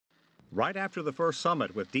Right after the first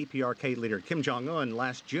summit with DPRK leader Kim Jong-un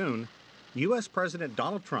last June, U.S. President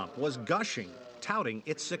Donald Trump was gushing, touting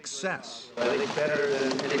its success. I think better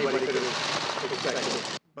than anybody could have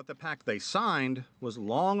expected. But the pact they signed was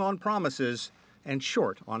long on promises and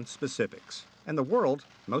short on specifics. And the world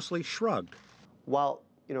mostly shrugged. While,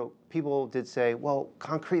 people did say, well,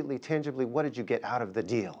 concretely, tangibly, what did you get out of the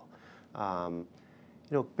deal?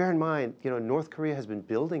 Bear in mind, North Korea has been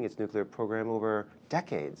building its nuclear program over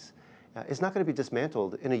decades. It's not going to be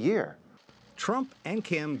dismantled in a year. Trump and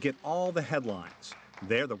Kim get all the headlines.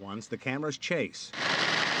 They're the ones the cameras chase.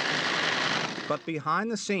 But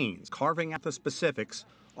behind the scenes, carving out the specifics,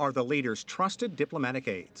 are the leaders' trusted diplomatic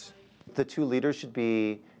aides. The two leaders should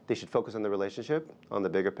focus on the relationship, on the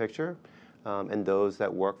bigger picture, and those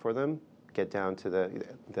that work for them get down to the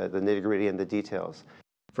nitty-gritty and the details.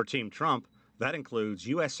 For Team Trump, that includes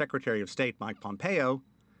U.S. Secretary of State Mike Pompeo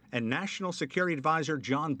and National Security Advisor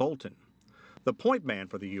John Bolton. The point man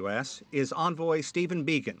for the U.S. is Envoy Stephen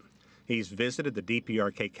Biegun. He's visited the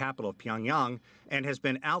DPRK capital of Pyongyang and has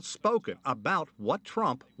been outspoken about what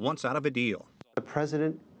Trump wants out of a deal. The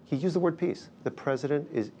president, he used the word peace. The president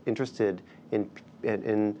is interested in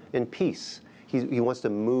peace. He wants to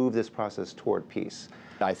move this process toward peace.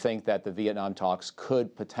 I think that the Vietnam talks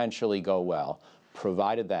could potentially go well,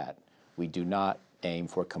 provided that we do not aim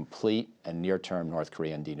for complete and near-term North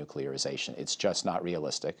Korean denuclearization. It's just not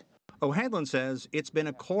realistic. O'Hanlon says it's been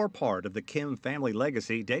a core part of the Kim family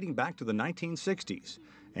legacy dating back to the 1960s,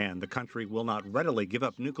 and the country will not readily give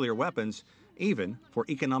up nuclear weapons, even for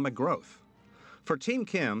economic growth. For Team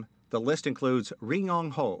Kim, the list includes Ri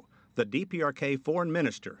Yong Ho, the DPRK foreign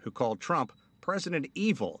minister who called Trump President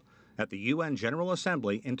Evil at the UN General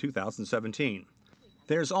Assembly in 2017.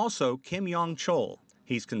 There's also Kim Yong-chol.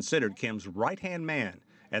 He's considered Kim's right-hand man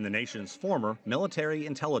and the nation's former military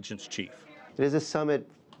intelligence chief. It is a summit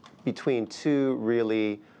between two really,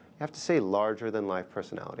 you have to say, larger-than-life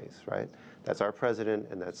personalities, right? That's our president,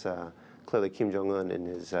 and that's clearly Kim Jong-un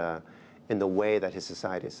in the way that his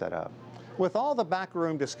society is set up. With all the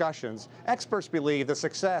backroom discussions, experts believe the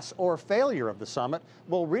success or failure of the summit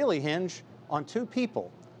will really hinge on two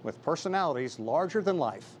people with personalities larger than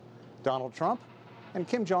life, Donald Trump and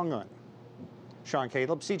Kim Jong-un. Sean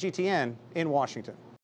Callebs, CGTN in Washington.